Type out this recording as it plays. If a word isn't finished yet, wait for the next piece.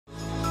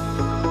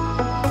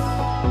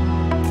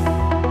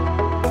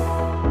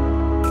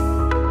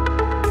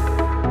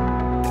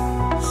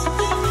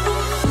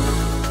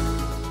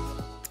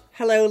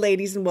Hello,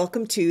 ladies, and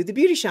welcome to The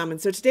Beauty Shaman.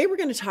 So today we're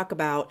going to talk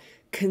about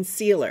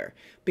concealer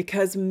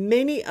because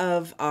many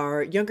of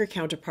our younger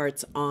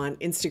counterparts on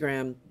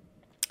Instagram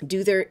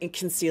do their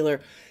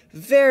concealer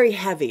very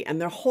heavy,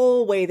 and the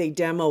whole way they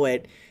demo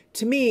it,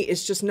 to me,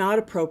 is just not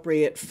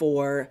appropriate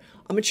for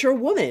a mature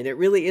woman. It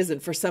really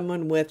isn't for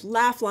someone with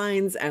laugh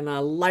lines and a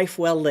life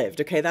well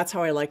lived. Okay, that's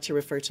how I like to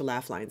refer to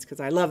laugh lines because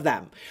I love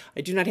them.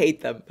 I do not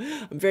hate them.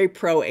 I'm very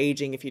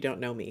pro-aging if you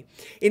don't know me.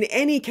 In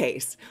any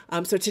case,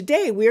 so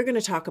today we are going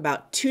to talk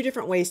about 2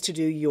 different ways to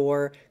do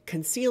your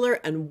concealer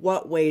and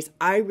what ways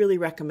I really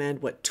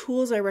recommend, what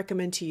tools I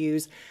recommend to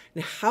use,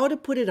 and how to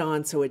put it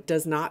on so it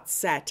does not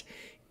set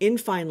in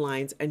fine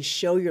lines and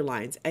show your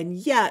lines and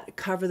yet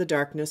cover the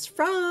darkness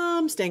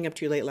from staying up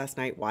too late last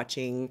night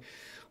watching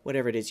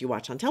whatever it is you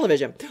watch on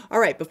television. All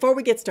right, before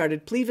we get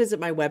started, please visit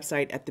my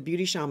website at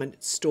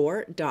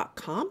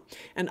thebeautyshamanstore.com,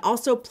 and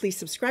also please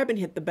subscribe and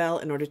hit the bell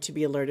in order to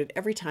be alerted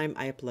every time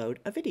I upload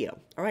a video.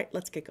 All right,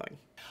 let's get going.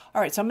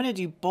 All right, so I'm going to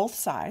do both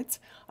sides.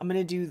 I'm going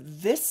to do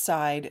this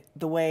side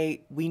the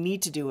way we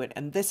need to do it,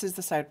 and this is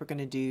the side we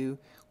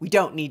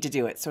don't need to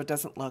do it, so it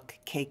doesn't look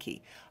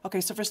cakey. Okay,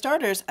 so for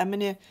starters, I'm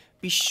going to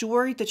be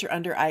sure that your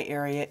under eye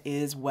area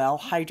is well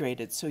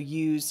hydrated. So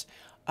use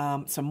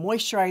some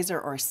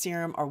moisturizer or a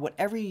serum or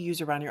whatever you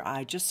use around your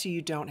eye, just so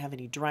you don't have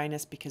any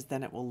dryness, because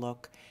then it will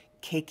look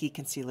cakey.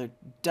 Concealer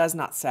does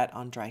not set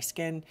on dry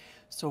skin,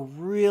 so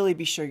really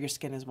be sure your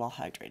skin is well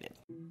hydrated.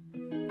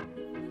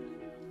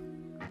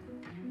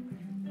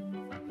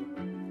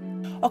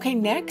 Okay,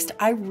 next,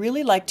 I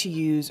really like to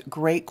use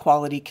great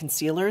quality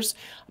concealers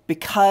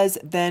because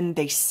then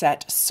they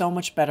set so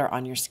much better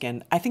on your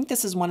skin. I think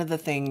this is one of the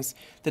things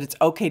that it's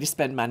okay to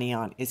spend money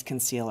on is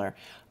concealer.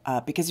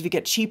 Because if you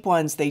get cheap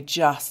ones, they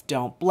just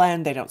don't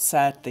blend, they don't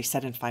set, they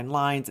set in fine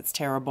lines, it's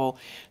terrible.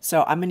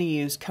 So I'm going to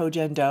use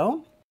Kojin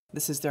Do.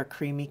 This is their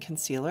creamy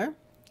concealer.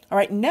 All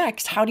right,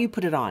 next, how do you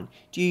put it on?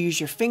 Do you use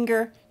your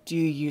finger? Do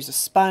you use a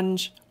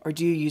sponge? Or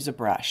do you use a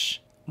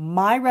brush?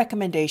 My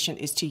recommendation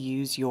is to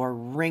use your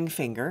ring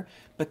finger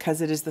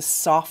because it is the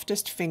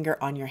softest finger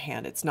on your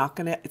hand. It's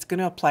going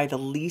to apply the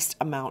least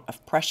amount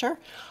of pressure.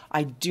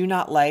 I do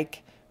not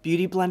like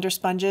beauty blender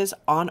sponges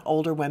on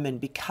older women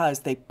because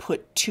they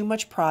put too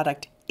much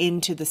product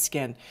into the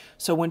skin.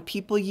 So when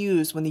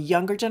the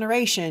younger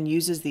generation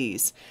uses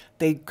these,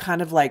 they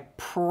kind of like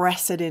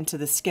press it into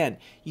the skin.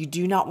 You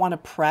do not want to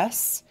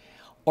press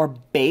or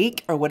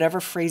bake or whatever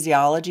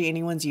phraseology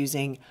anyone's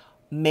using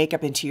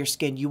makeup into your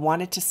skin. You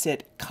want it to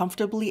sit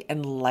comfortably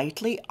and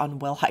lightly on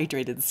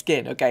well-hydrated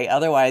skin, okay?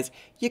 Otherwise,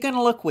 you're going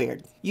to look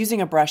weird. Using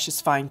a brush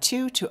is fine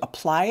too to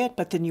apply it,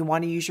 but then you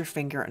want to use your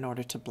finger in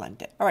order to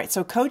blend it. All right,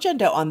 so Kojin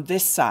Do on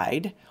this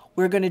side,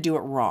 we're going to do it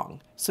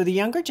wrong. So the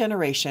younger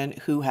generation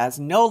who has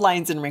no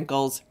lines and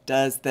wrinkles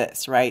does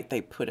this, right?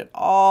 They put it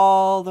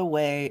all the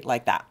way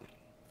like that.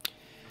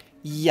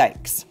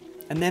 Yikes.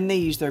 And then they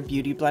use their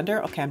beauty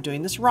blender. Okay, I'm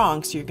doing this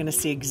wrong, so you're going to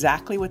see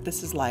exactly what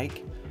this is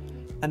like.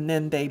 And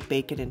then they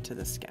bake it into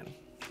the skin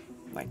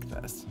like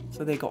this.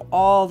 So they go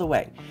all the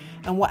way.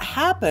 And what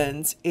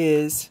happens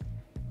is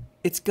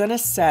it's going to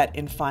set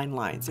in fine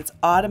lines. It's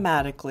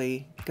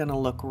automatically going to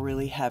look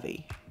really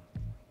heavy.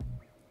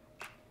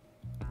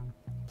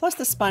 Plus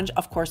the sponge,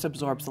 of course,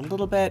 absorbs a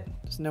little bit.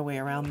 There's no way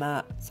around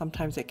that.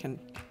 Sometimes it can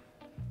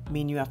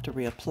mean you have to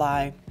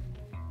reapply.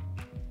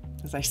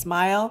 As I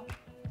smile,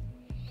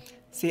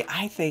 see,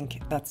 I think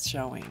that's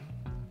showing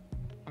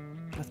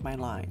with my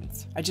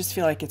lines. I just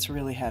feel like it's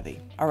really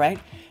heavy. All right.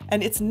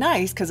 And it's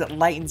nice because it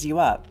lightens you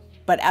up.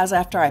 But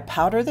after I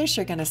powder this,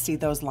 you're going to see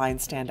those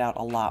lines stand out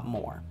a lot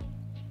more.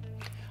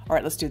 All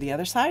right, let's do the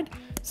other side.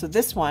 So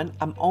this one,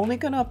 I'm only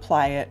going to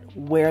apply it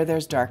where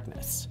there's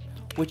darkness,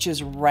 which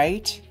is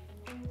right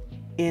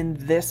in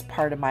this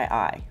part of my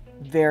eye.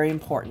 Very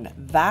important.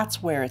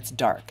 That's where it's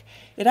dark.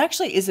 It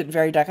actually isn't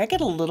very dark. I get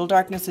a little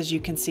darkness, as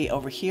you can see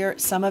over here.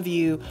 Some of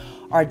you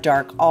are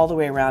dark all the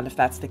way around. If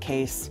that's the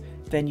case,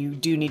 then you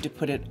do need to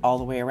put it all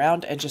the way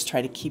around and just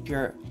try to keep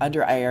your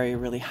under eye area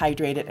really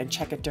hydrated and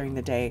check it during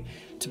the day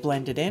to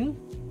blend it in.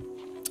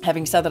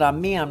 Having said that,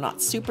 on me, I'm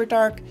not super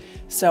dark,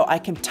 so I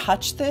can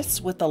touch this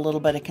with a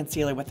little bit of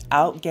concealer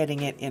without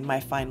getting it in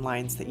my fine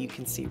lines that you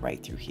can see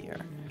right through here.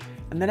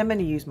 And then I'm going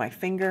to use my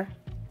finger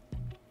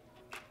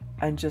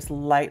and just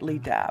lightly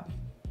dab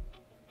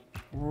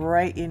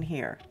right in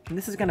here. And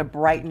this is going to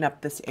brighten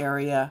up this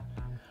area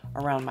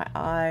around my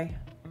eye.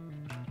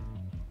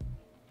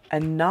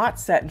 And not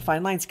set in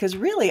fine lines, because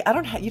really,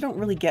 you don't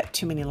really get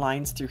too many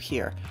lines through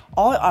here.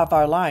 All of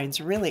our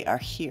lines really are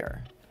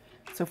here.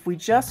 So if we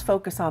just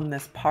focus on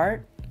this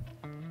part,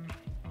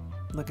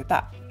 look at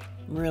that,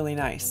 really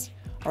nice.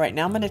 All right,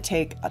 now I'm going to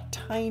take a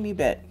tiny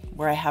bit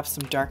where I have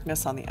some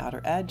darkness on the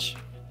outer edge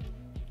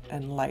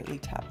and lightly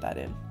tap that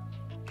in.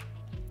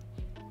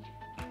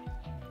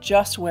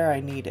 Just where I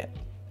need it.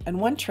 And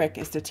one trick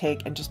is to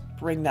take and just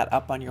bring that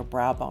up on your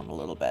brow bone a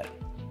little bit.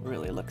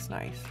 Really looks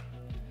nice.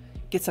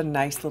 Gets a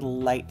nice little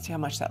light. See how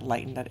much that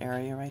lightened that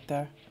area right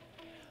there?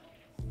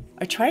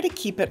 I try to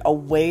keep it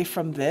away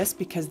from this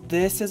because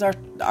this is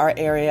our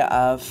area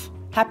of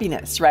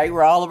happiness, right?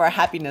 We're all of our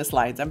happiness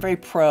lines. I'm very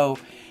pro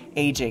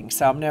aging,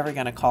 so I'm never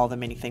going to call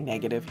them anything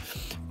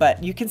negative.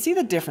 But you can see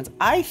the difference.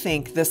 I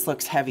think this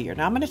looks heavier.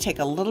 Now I'm going to take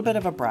a little bit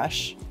of a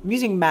brush. I'm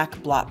using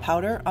MAC blot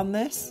powder on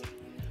this,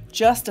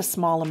 just a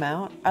small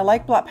amount. I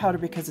like blot powder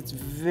because it's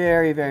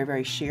very, very,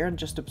 very sheer and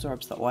just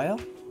absorbs the oil.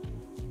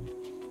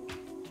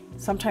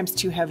 Sometimes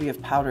too heavy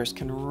of powders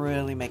can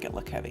really make it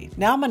look heavy.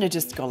 Now I'm going to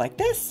just go like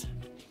this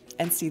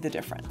and see the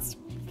difference.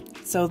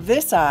 So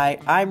this eye,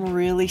 I'm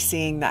really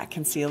seeing that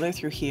concealer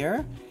through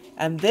here,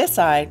 and this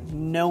eye,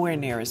 nowhere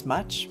near as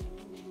much.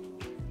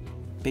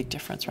 Big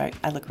difference, right?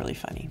 I look really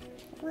funny.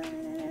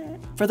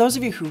 For those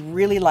of you who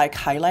really like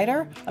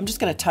highlighter, I'm just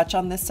going to touch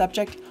on this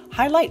subject.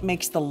 Highlight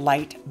makes the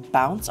light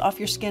bounce off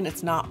your skin.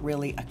 It's not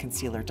really a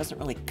concealer. It doesn't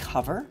really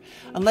cover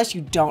unless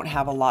you don't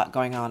have a lot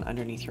going on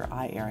underneath your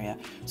eye area.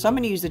 So I'm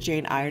going to use the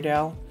Jane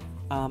Iredale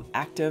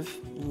Active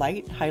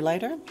Light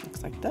Highlighter.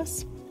 Looks like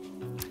this.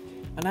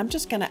 And I'm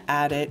just going to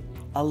add it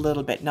a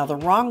little bit. Now the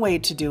wrong way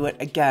to do it,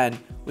 again,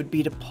 would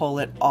be to pull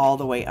it all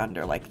the way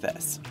under like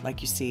this.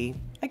 Like you see,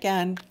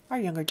 again, our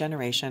younger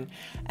generation,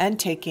 and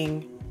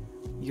taking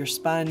your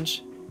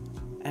sponge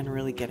and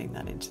really getting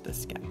that into the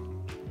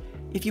skin.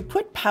 If you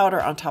put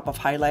powder on top of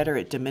highlighter,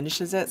 it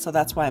diminishes it, so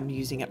that's why I'm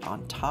using it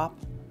on top.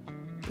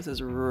 This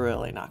is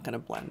really not going to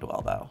blend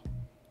well though,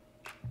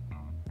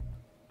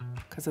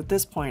 because at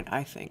this point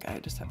I think I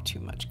just have too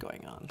much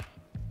going on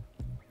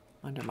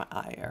under my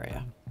eye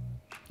area.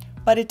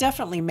 But it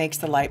definitely makes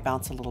the light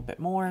bounce a little bit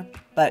more,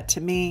 but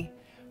to me,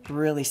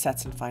 really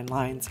sets and fine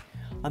lines.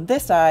 On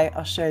this eye,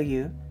 I'll show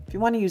you, if you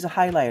want to use a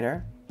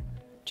highlighter,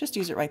 just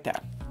use it right there.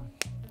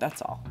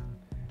 That's all.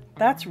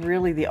 That's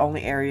really the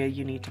only area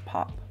you need to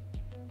pop.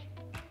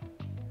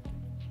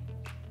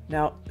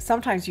 Now,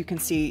 sometimes you can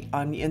see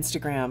on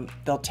Instagram,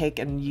 they'll take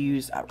and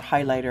use a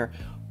highlighter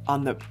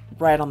on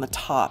right on the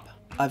top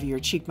of your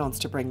cheekbones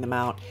to bring them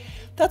out.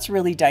 That's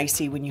really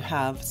dicey when you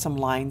have some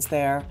lines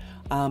there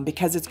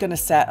because it's going to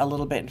set a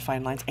little bit in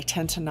fine lines. I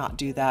tend to not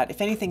do that.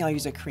 If anything, I'll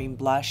use a cream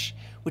blush,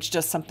 which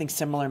does something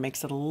similar,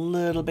 makes it a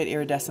little bit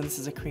iridescent. This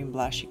is a cream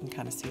blush. You can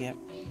kind of see it,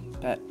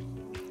 but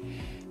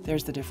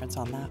there's the difference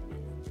on that.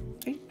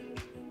 Okay.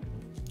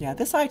 Yeah,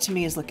 this eye to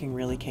me is looking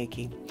really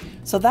cakey.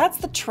 So that's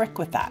the trick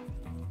with that.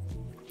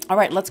 All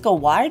right, let's go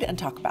wide and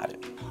talk about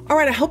it. All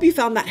right, I hope you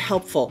found that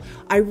helpful.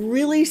 I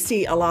really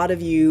see a lot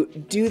of you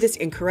do this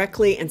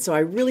incorrectly, and so I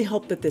really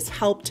hope that this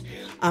helped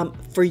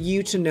for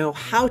you to know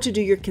how to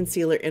do your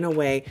concealer in a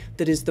way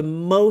that is the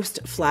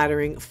most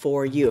flattering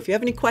for you. If you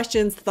have any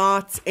questions,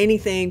 thoughts,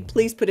 anything,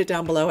 please put it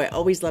down below. I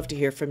always love to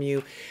hear from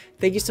you.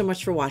 Thank you so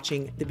much for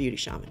watching The Beauty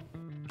Shaman.